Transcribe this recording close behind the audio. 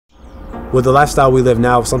with the lifestyle we live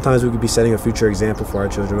now, sometimes we could be setting a future example for our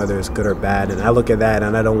children, whether it's good or bad. And I look at that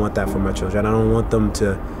and I don't want that for my children. I don't want them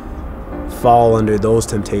to fall under those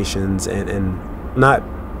temptations and not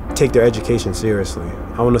take their education seriously.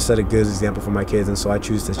 I want to set a good example for my kids, and so I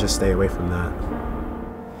choose to just stay away from that.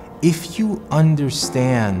 If you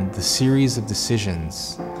understand the series of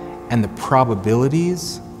decisions and the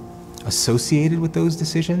probabilities associated with those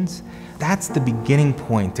decisions, that's the beginning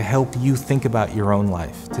point to help you think about your own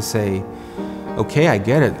life. To say, okay, I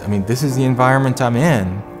get it. I mean, this is the environment I'm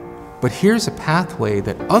in, but here's a pathway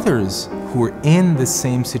that others who are in the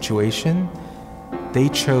same situation, they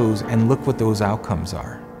chose, and look what those outcomes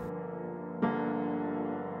are.